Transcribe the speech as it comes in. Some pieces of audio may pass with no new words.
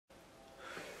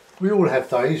We all have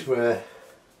days where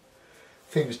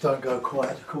things don't go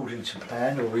quite according to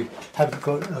plan, or we haven't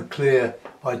got a clear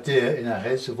idea in our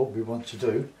heads of what we want to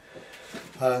do.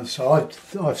 And so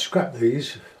I've scrapped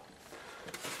these.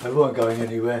 They weren't going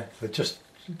anywhere. They're just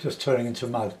turning into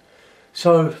mud.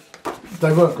 So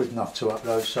they weren't good enough to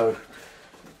upload. So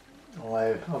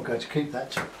I'm going to keep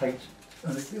that to paint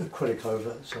an acrylic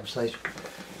over at some stage.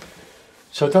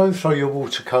 So don't throw your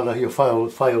watercolour, your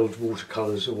failed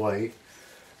watercolours away.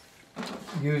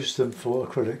 Use them for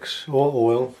acrylics or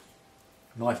oil,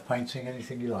 knife painting,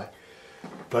 anything you like.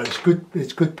 But it's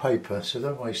good paper, so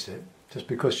don't waste it. Just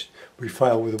because we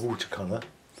fail with a watercolour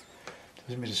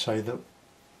doesn't mean to say that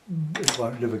it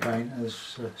won't live again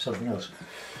as something else.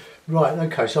 Right,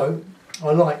 okay, so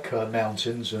I like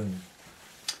mountains and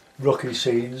rocky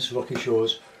scenes, rocky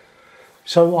shores.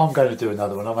 So I'm going to do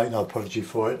another one. I make no apology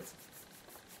for it.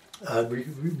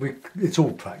 It's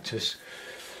all practice.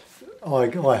 I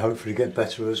hopefully get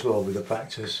better as well with the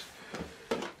practice.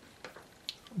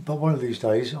 But one of these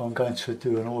days I'm going to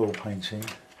do an oil painting,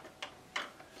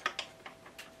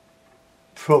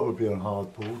 probably on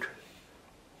hardboard,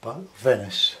 but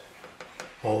Venice,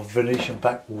 or Venetian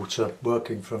backwater,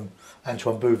 working from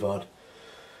Antoine Bouvard.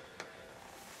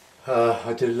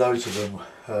 I did loads of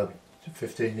them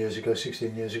 15 years ago,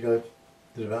 16 years ago,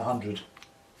 did about 100.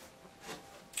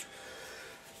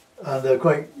 And they're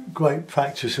great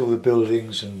practice, all the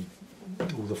buildings and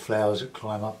all the flowers that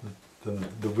climb up.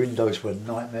 The windows were a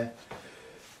nightmare.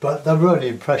 But they were only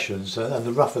impressions, and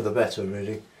the rougher the better,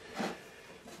 really.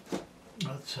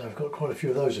 But I've got quite a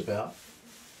few of those about.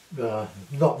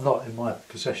 Not in my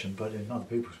possession, but in other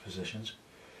people's possessions.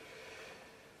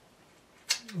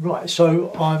 Right,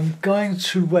 so I'm going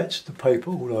to wet the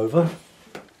paper all over.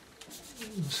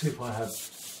 Let's see if I have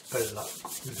better luck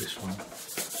with this one.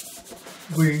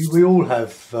 We all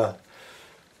have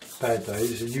bad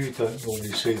days, and you don't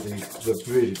normally see the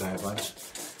really bad ones.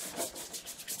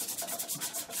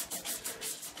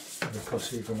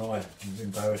 Because even I am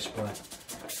embarrassed by,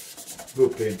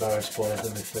 would be embarrassed by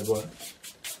them if they weren't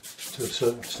to a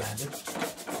certain standard.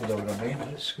 You know what I mean?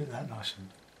 Let's get that nice and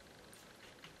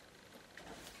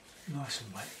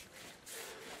wet.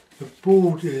 The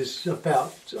board is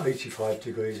about 85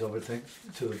 degrees, I would think,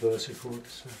 to the vertical.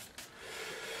 So.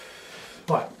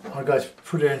 Right, I'm going to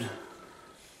put in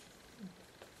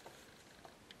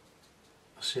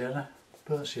sienna,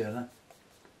 burnt sienna,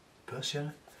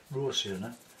 raw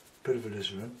sienna, bit of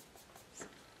alizarin.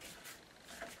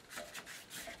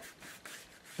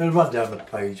 It'll run down the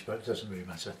page, but it doesn't really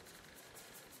matter.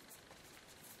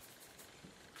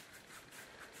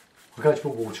 I'm going to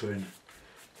put water in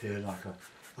here, like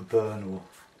a burn, or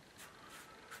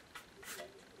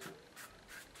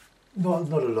not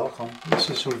a lot. This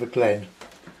is sort of a Glen.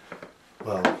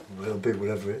 Well, it'll be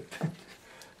whatever it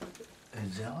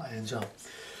ends up.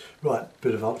 Right,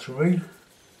 bit of ultramarine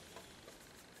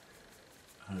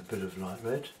and a bit of light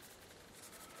red.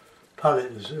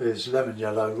 Palette is lemon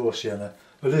yellow, raw sienna,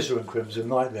 alizarin crimson,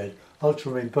 light red,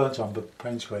 ultramarine, burnt umber,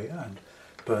 Payne's grey, and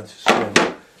burnt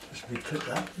sienna. Just re-clip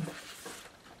that.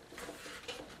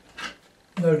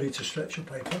 No need to stretch your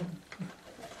paper.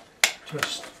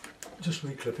 Just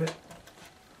re-clip it.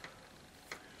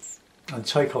 And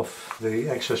take off the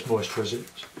excess moisture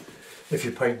if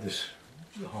you paint this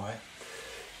high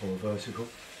or vertical.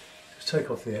 Just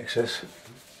take off the excess.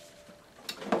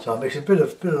 So I'm mixing a bit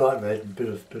of light red and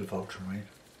a bit of ultramarine.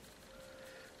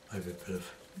 Maybe a bit of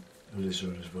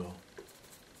alizarin as well.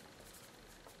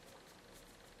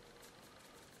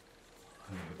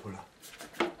 And a bit of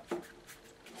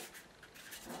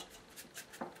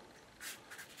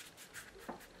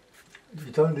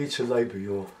You don't need to labour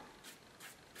your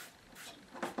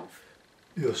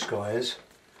skies.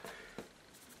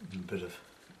 A bit of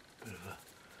a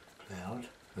cloud.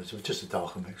 It's just a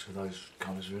darker mix of those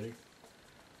colours, really.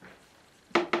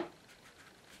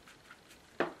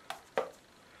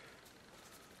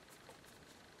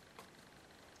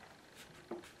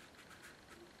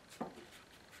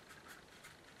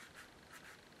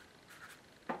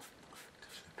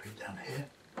 Just repeat down here.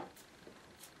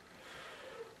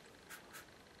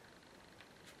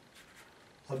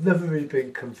 I've never really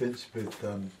been convinced with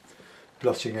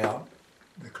blotting out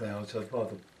the clouds. I'd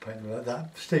rather paint them like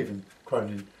that. Stephen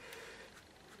Cronin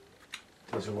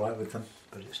does alright with them,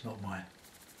 but it's not my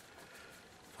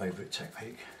favourite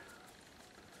technique.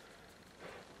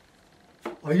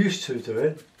 I used to do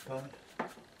it,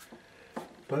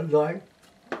 but like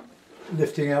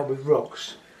lifting out with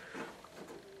rocks,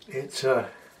 it's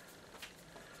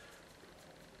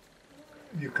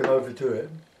you can overdo it.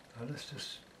 And let's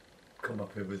just come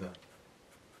up here with a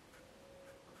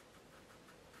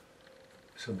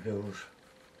some hills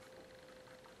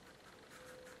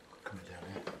coming down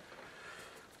here,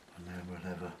 and then we'll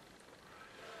have a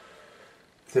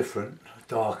different,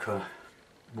 darker,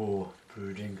 more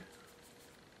brooding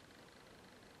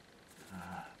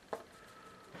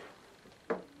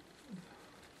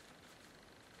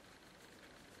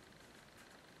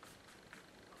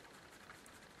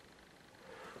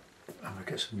and we'll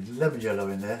get some lemon yellow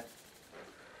in there.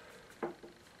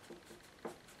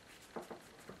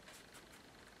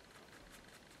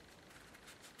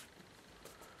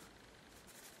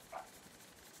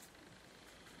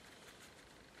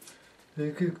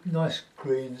 Nice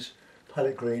greens,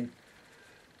 palette green,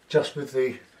 just with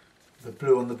the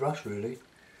blue on the brush really.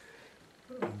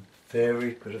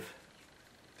 Very bit of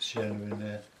sienna in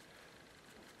there.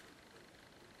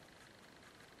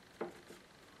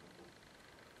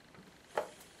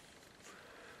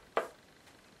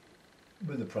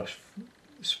 When the brush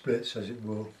splits, as it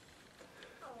will,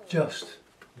 just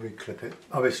reclip it.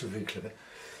 Oh, it's reclip it.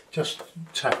 Just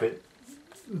tap it,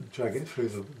 and drag it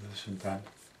through some damp.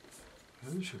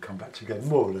 It should come back together,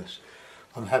 more or less.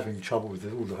 I'm having trouble with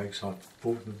all the hakes I've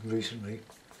bought them recently.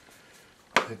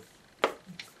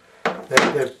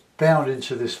 They're bound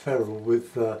into this ferrule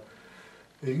with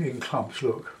in clumps.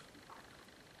 Look,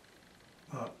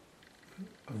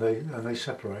 and they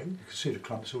separate. You can see the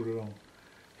clumps all along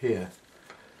here.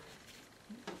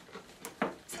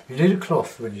 You need a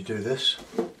cloth when you do this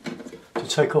to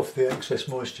take off the excess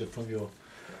moisture from your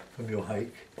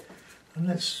hake, and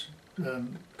let's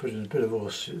put in a bit of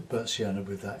burnt sienna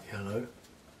with that yellow.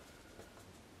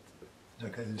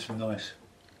 Okay, there's some nice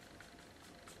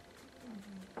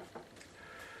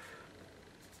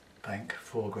bank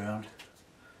foreground,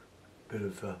 bit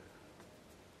of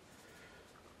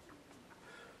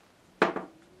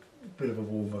a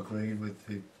warmer green with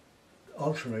the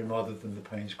ultramarine rather than the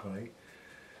Payne's grey.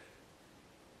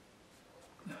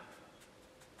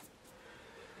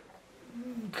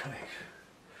 Okay,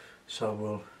 so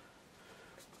we'll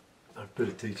have a bit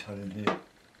of detail in here.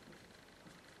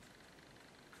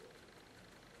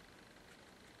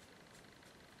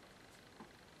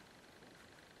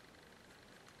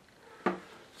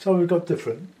 So we've got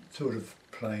different sort of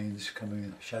planes coming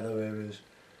in, shadow areas.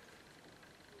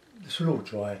 This will all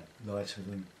dry lighter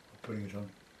than putting it on.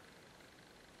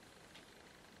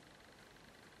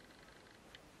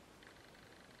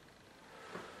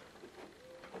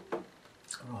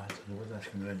 Right, I don't know what that's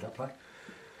going to end up like.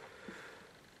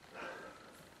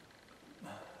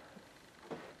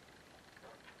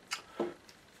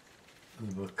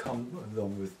 And we'll come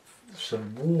along with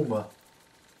some warmer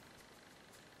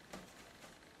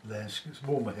landscapes,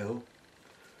 warmer hill.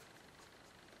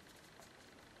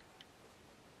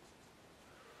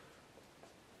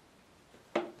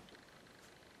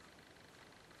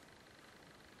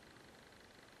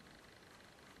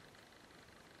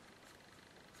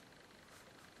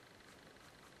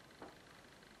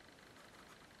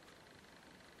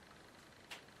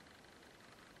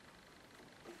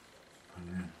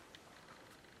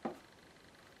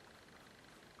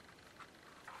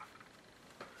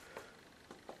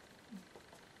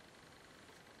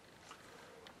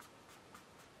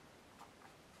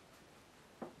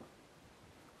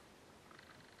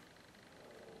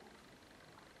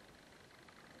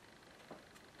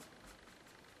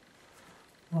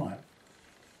 Right,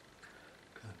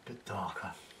 go a bit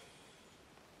darker.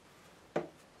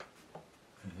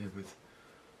 And here with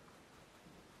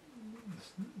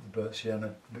the burnt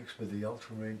sienna mixed with the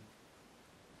ultramarine.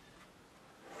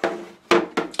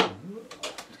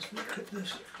 Just clip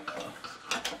this.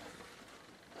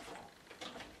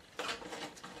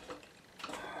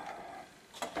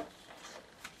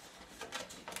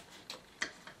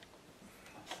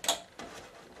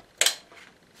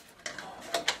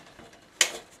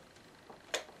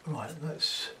 Right,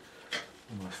 that's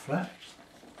almost flat.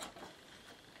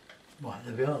 Right,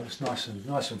 there we are. It's nice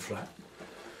and flat.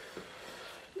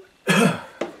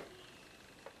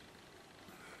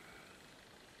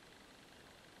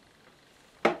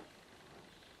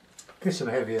 Get some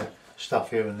heavier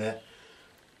stuff here and there.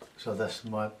 So that's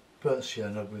my burnt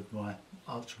sienna with my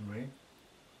ultramarine.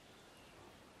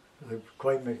 A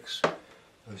great mix,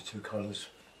 those two colours.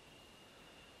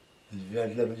 And if you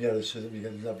add lemon yellow to them, you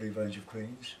get a lovely range of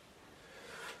greens.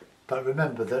 But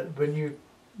remember that when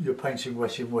you're painting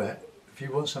wet in wet, if you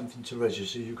want something to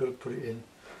register, you've got to put it in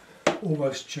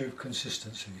almost tube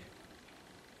consistency.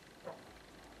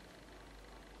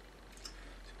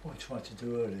 That's what I tried to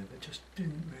do earlier, but just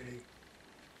didn't really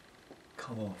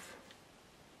come off.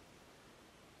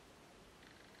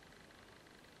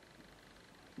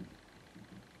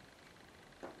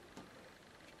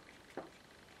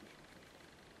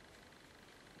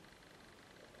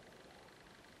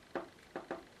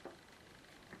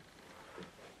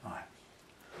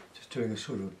 doing a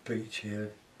sort of beach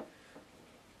here.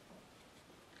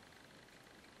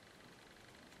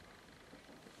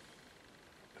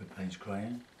 Put Payne's grey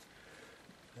in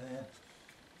there.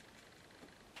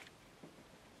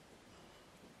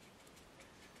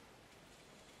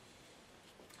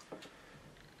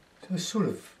 So it's sort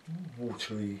of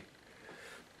watery,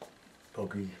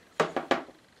 boggy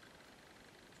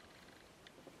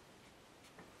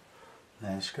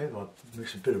landscape. I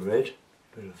mix a bit of red,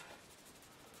 a bit of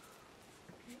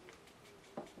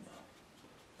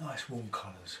nice warm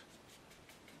colours,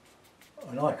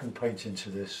 and I can paint into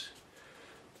this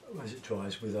as it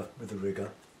dries with a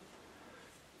rigger.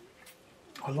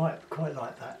 I quite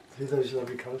like that. See those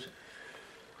lovely colours.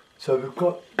 So we've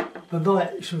got the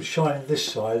light sort of shining this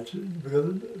side,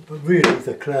 but really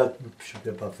the cloud should be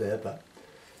above there. But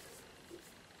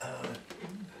I've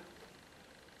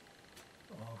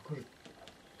got to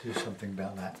do something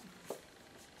about that.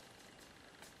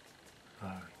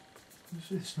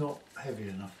 It's not heavy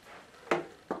enough.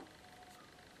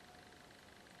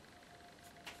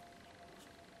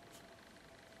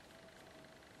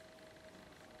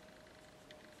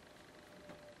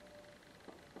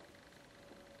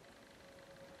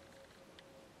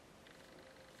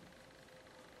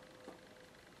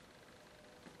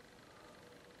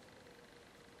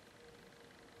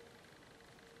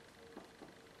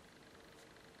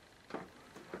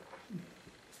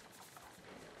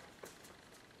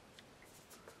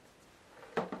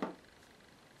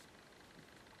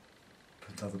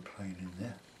 Another plane in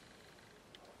there.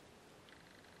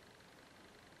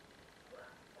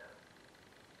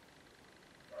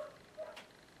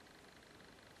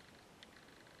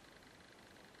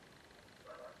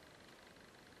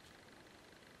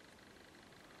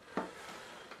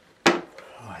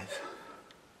 Right,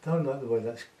 don't like the way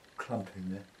that's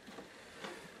clumping there.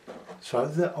 So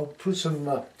I'll put some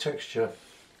texture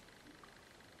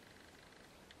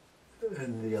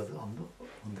in the other on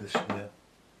this here.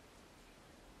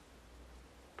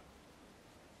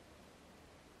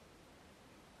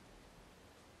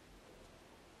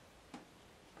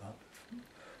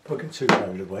 I'll get too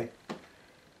carried away.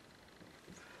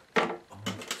 I'll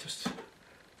just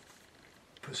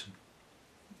put some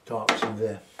darks in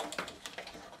there.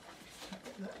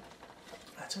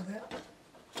 That's on there.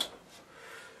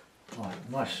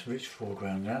 Right, nice rich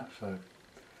foreground now. So a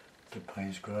bit of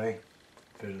Payne's grey,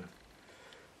 a bit of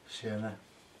sienna.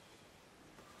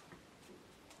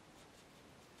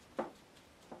 I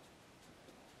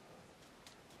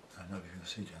know you can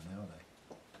see down there, are they?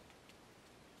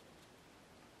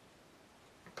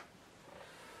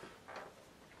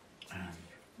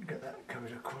 Get that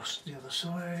covered across the other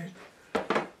side.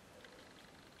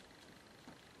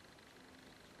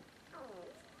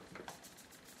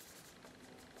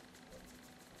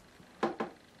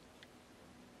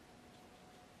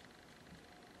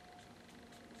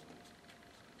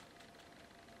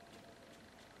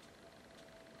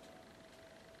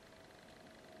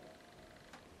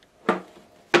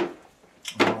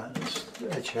 Alright, let's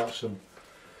edge out some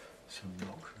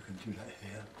rocks. We can do that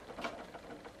here.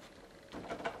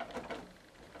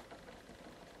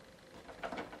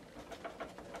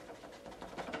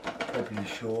 Probably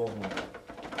shore, or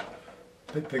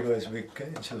a bit bigger as we get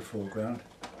into the foreground.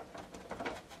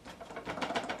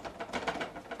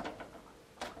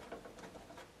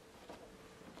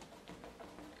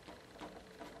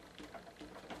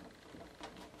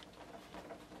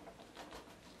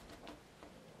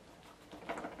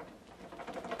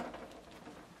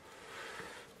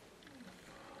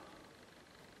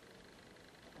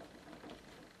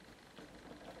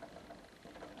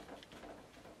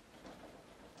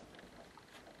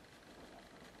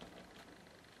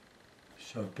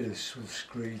 So a bit of sort of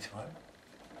scree type.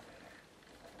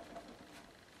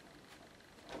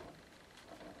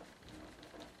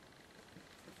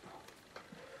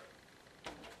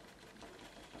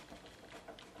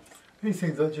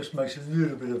 Anything that just makes a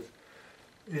little bit of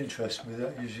interest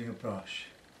without using a brush.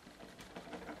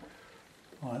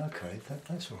 Right, okay,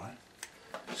 that's all right.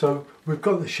 So we've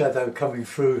got the shadow coming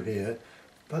through here,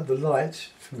 but the light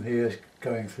from here is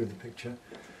going through the picture.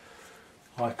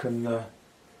 I can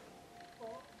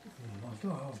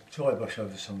I'll dry brush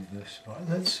over some of this. Right,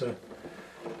 let's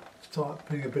start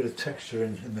putting a bit of texture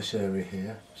in this area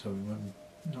here. So we want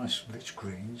nice rich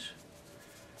greens.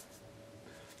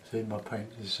 See, my paint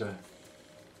is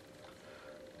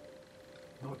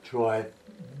not dry. I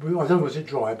don't know if it's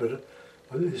dry, but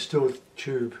it's still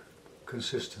tube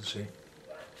consistency.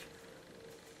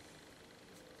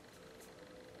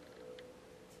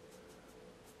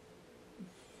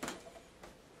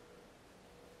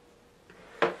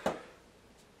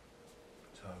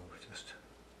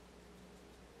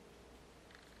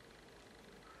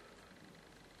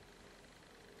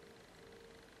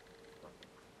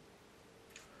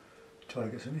 Try to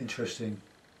get some interesting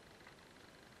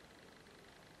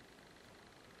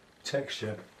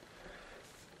texture.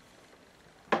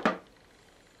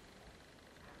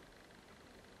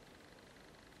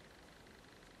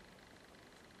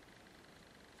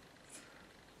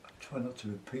 Try not to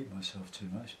repeat myself too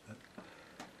much, but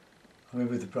I mean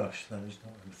with the brush, that is,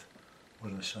 not with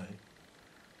what I say.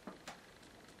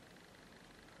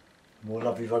 More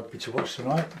lovely rugby to watch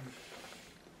tonight.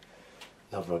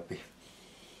 Love rugby.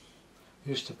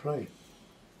 Used to play.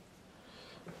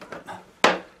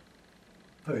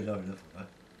 Very low level though.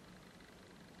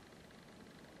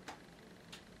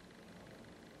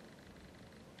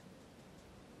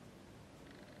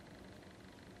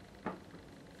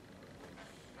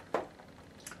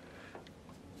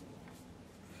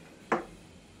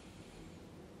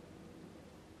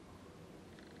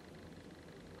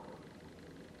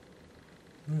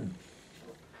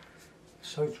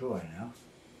 So dry now,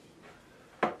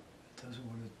 it doesn't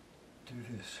want to do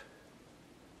this.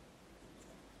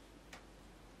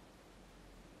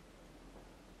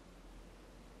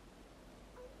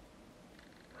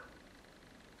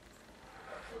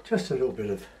 Just a little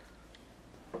bit of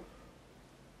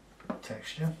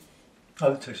texture,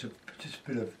 just a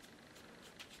bit of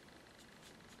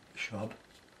shrubby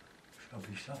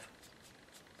stuff.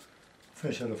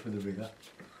 Finish that off with the rigger.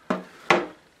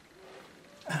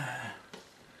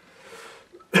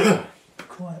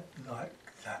 Quite like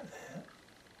that there.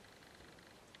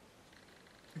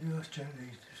 You just gently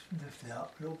just lift it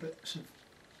up a little bit. So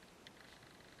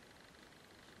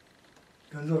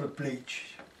a lot of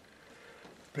bleached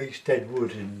dead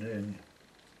wood in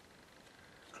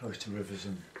close to rivers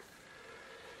and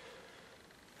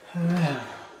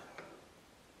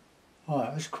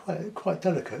alright, it's quite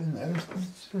delicate, isn't it?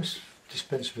 Let's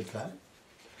dispense with that.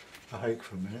 I hate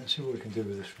for a minute. See what we can do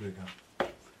with this rigger.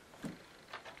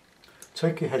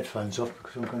 Take your headphones off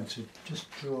because I'm going to just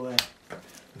draw out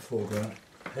the foreground.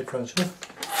 Headphones off.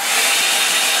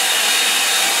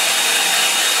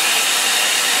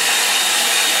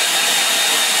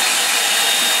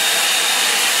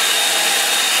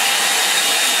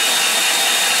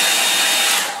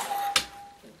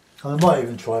 I might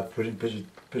even try putting a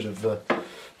bit of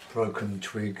broken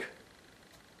twig.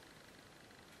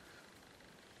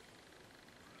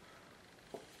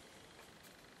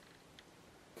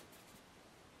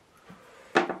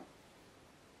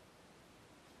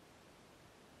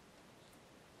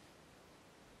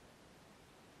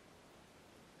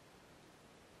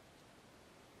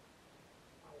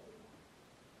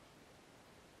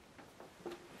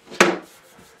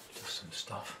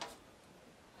 Stuff.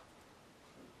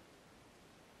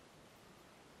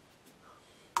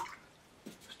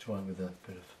 Let's try with a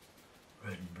bit of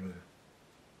red and blue.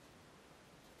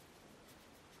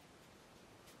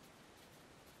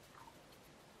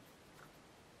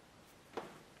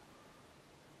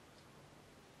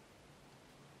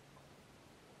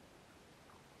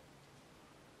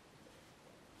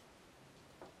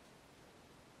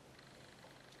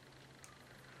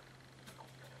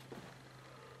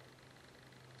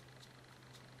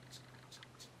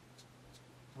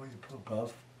 What you put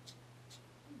above,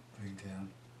 bring down.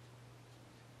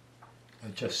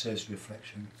 It just says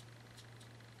reflection.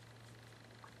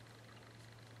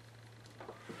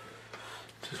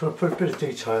 Just want to put a bit of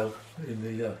detail in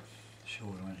the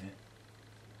shoreline here.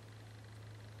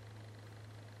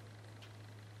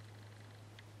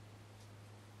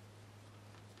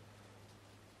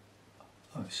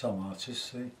 Oh, some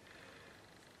artists see.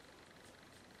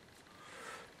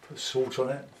 Put salt on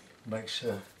it, makes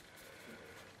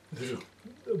little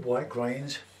white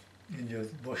grains in your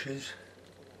washes,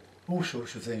 all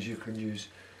sorts of things you can use.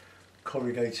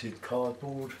 Corrugated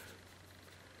cardboard,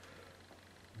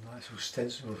 nice little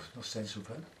stencil, not stencil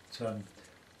but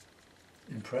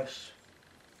impress,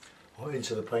 or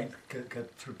into the paint, get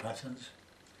through patterns.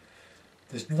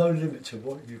 There's no limit to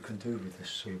what you can do with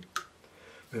this sort of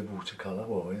bit of watercolour,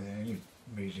 well any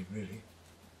medium really.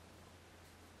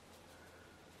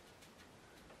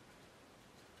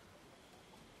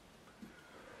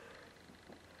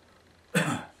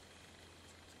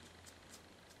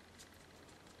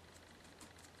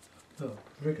 The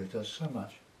rigger does so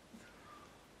much.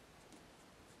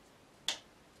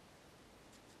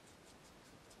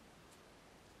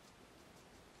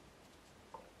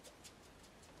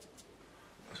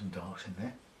 Put some darks in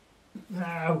there.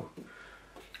 No!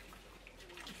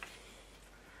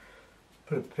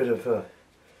 Put a bit of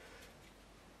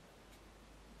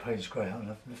Payne's grey on and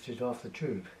I've lifted off the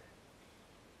tube.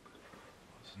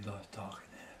 Put some nice dark in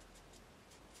there.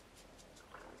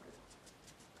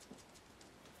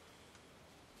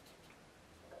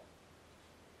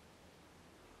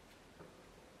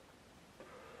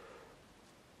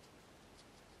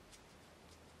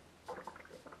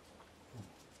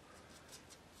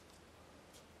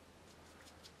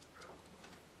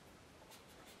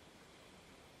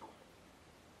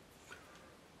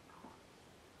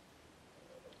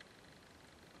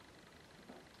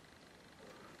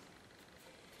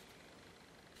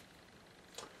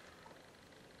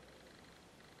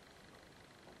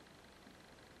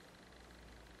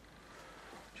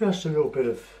 just a little bit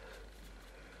of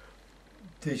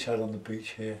detail on the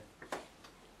beach here.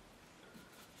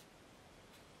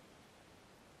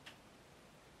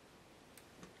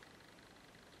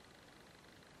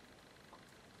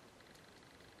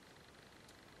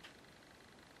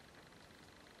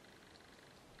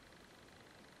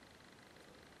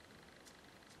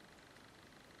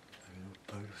 Maybe a little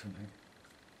boat or something.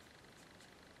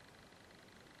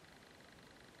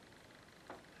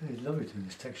 It's lovely doing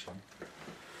this texture.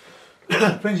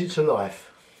 Brings it to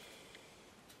life.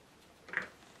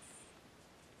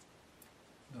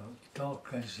 No, dark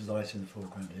against the light in the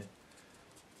foreground here.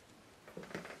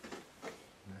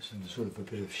 There's some sort of a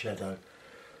bit of shadow.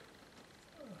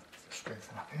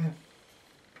 Straighten up here.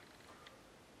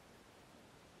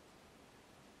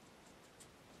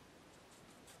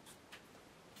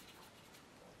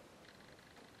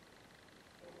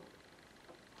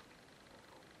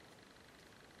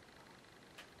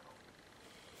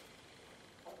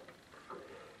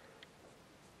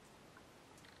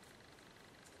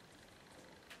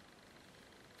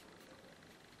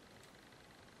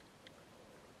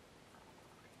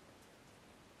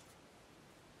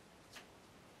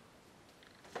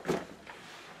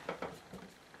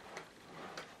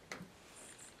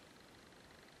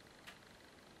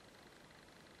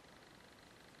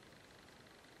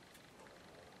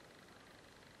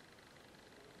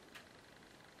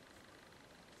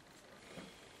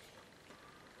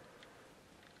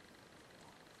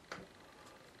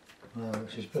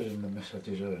 This is better than the mess I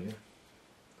did earlier.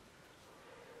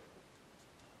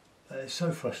 It's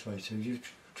so frustrating. You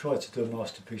try to do a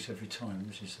masterpiece every time,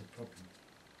 which is the problem.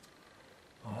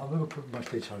 Oh, I'm going to put much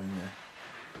detail in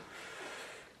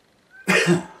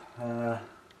there.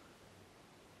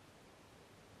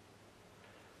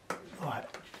 Right,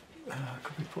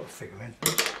 could we put a figure in?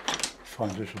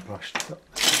 Find a little brush. Put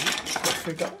a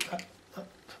figure,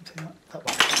 something like that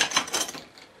one.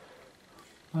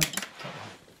 No, that one.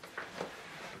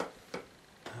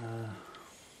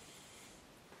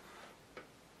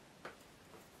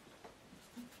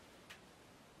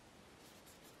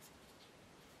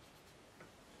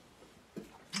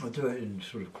 I'll do it in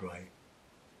sort of grey.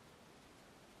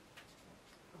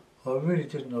 I really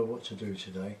didn't know what to do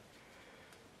today,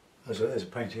 as a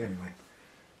painting anyway.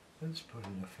 Let's put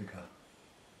in a figure.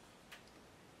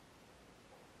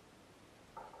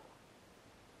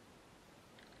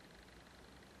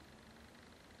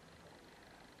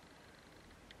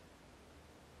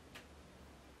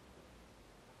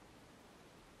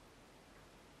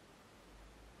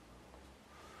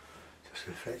 Just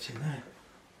reflecting there.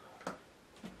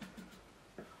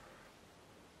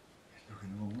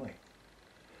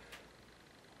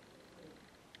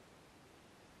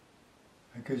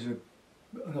 It gives an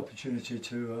opportunity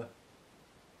to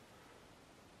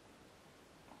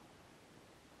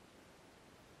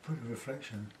put a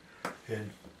reflection in.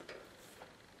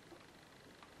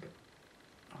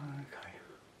 Okay,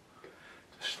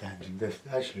 just standing.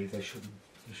 Actually, they should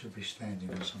be standing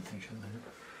or something, shouldn't they?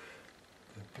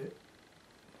 A bit.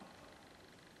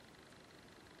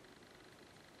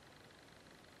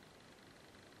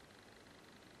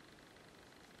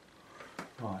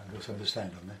 Right, let's have the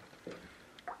stand on there.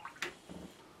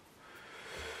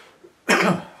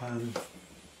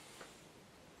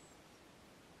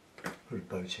 Put a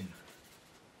boat in.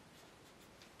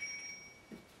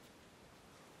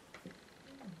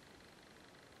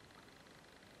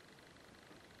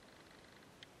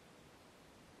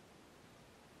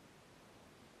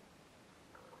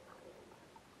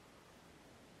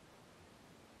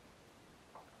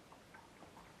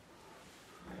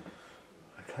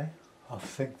 Okay, I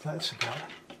think that's about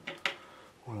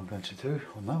all I'm going to do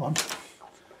on that one.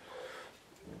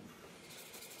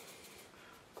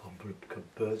 Put a couple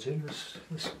of birds in, let's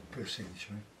put a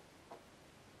signature in.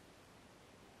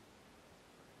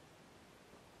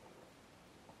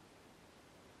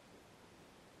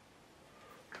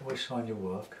 Always sign your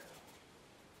work.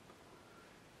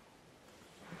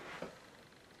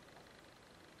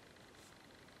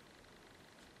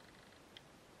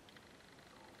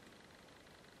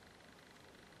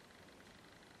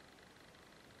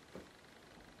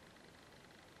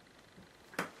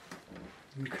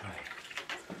 Okay.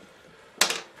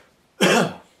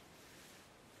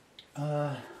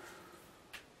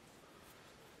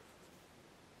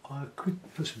 I could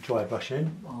put some dry brush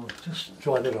in. I'll just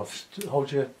dry that off.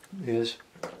 Hold your ears.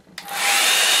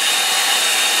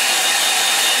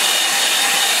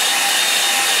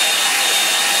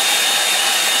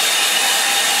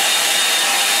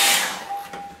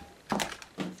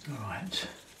 Alright.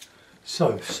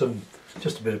 So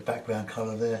just a bit of background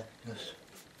colour there. Just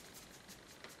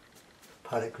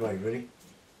palette grey really.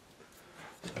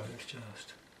 So let's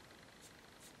just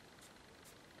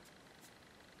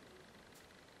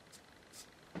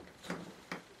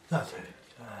that's it.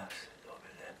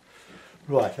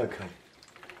 Right, okay.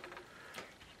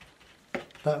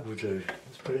 That will do.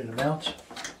 Let's put it in the mount.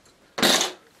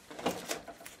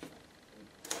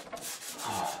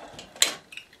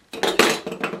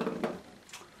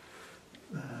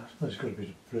 There's got to be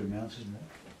the blue mount, isn't it?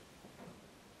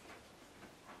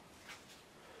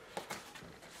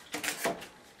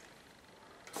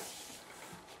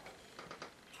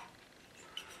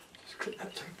 Just click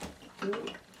that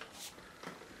tape.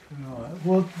 Right,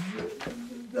 well,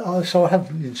 so I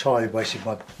haven't entirely wasted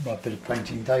my bit of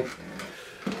painting day.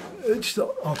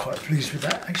 I'm quite pleased with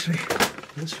that actually.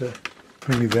 Let's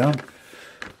bring it round.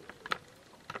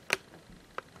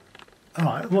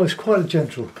 Alright, well it's quite a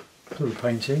gentle sort of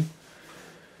painting.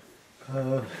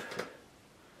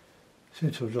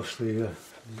 Seem to have lost the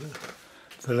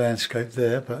landscape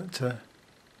there, but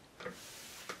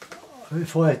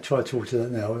if I try to alter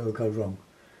that now it'll go wrong.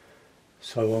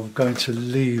 So I'm going to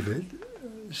leave it.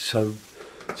 So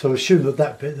assume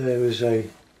that bit there is a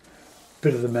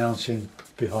bit of the mountain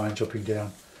behind dropping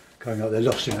down, going up there,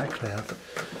 lost in that cloud.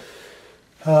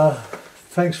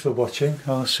 Thanks for watching.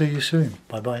 I'll see you soon.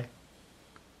 Bye bye.